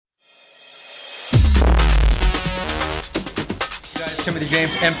Timothy James,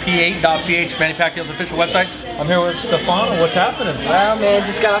 mp8.ph, Manny Pacquiao's official website. I'm here with Stefano. What's happening? Well, man,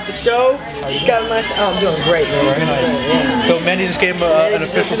 just got off the show. Just got my. Oh, I'm doing great, man. Very nice. Yeah. So Manny just gave him an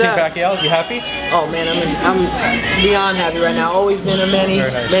official Team Pacquiao. You happy? Oh man, I'm beyond happy right now. Always been a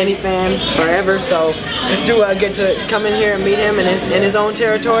Manny fan forever. So just to get to come in here and meet him in his own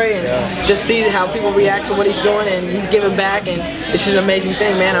territory and just see how people react to what he's doing, and he's giving back, and it's just an amazing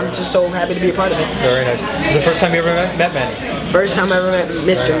thing, man. I'm just so happy to be a part of it. Very nice. Is it the first time you ever met Manny? First time I ever met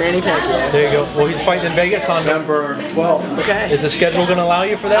Mr. Manny Pacquiao. There you go. Well, he's fighting in Vegas on November 12th. Okay. Is the schedule going to allow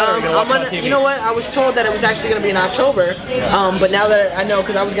you for that, or are you going to watch on TV? You know what? I was told that it was actually going to be in October, but now that I know,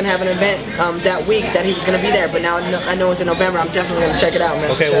 because I was going to have an event that week that he was going to be there, but now I know it's in November. I'm definitely going to check it out,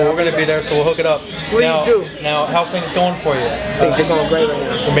 man. Okay, well, we're going to be there, so we'll hook it up. Please do. Now, how's things going for you? Things are going great right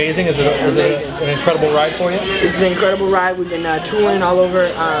now. Amazing? Is it an incredible ride for you? This is an incredible ride. We've been touring all over.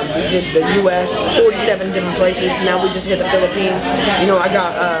 We did the U.S., 47 different places. Now we just hit the Philippines. You know, I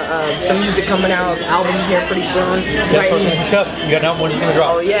got some music coming out, album here pretty soon. That's what's going to ship. You got an album, when it's going to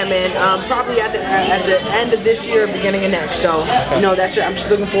drop? Oh yeah, man. Probably at the end of this year, beginning of next. So, you know, I'm just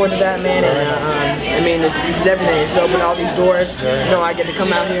looking forward to that, man. And I mean, it's everything. It's opened all these doors. You know, I get to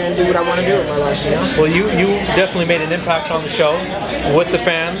come out here and do what I want to do in my life. You know. Well, you definitely made an impact on the show with the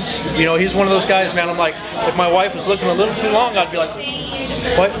fans. You know, he's one of those guys, man. I'm like, if my wife was looking a little too long, I'd be like,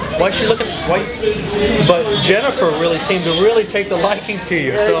 why is she looking? Why? But Jennifer really seemed to really take the liking to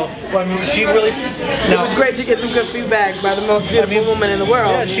you. So I mean, she really. It was great to get some good feedback by the most beautiful woman in the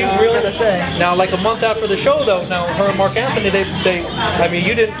world. Yeah, she really. I gotta say. Now, like a month after the show, though, now her and Mark Anthony, they I mean,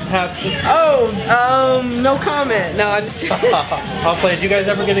 you didn't have. No comment. No, I'm just. I'll play. Do you guys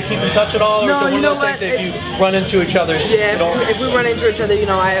ever get to keep in touch at all, or no, is it one of those things that if you run into each other? Yeah, if we run into each other, you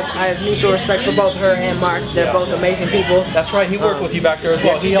know, I have mutual respect for both her and Mark. They're both amazing people. That's right. He worked with you back there as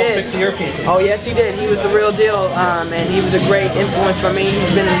well. Yes, he helped fix the earpieces. Oh yes, he did. He was the real deal, and he was a great influence for me. He's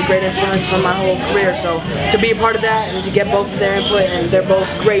been a great influence for my whole career. So to be a part of that and to get both of their input, and they're both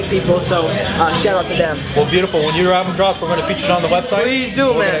great people. So shout out to them. Well, beautiful. When your album drops, we're going to feature it on the website. Please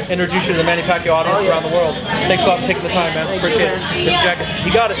do, man. Introduce you to the Manny Pacquiao audience around the world. Thanks a lot for taking the time, man. Appreciate it. Good jacket.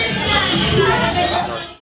 You got it.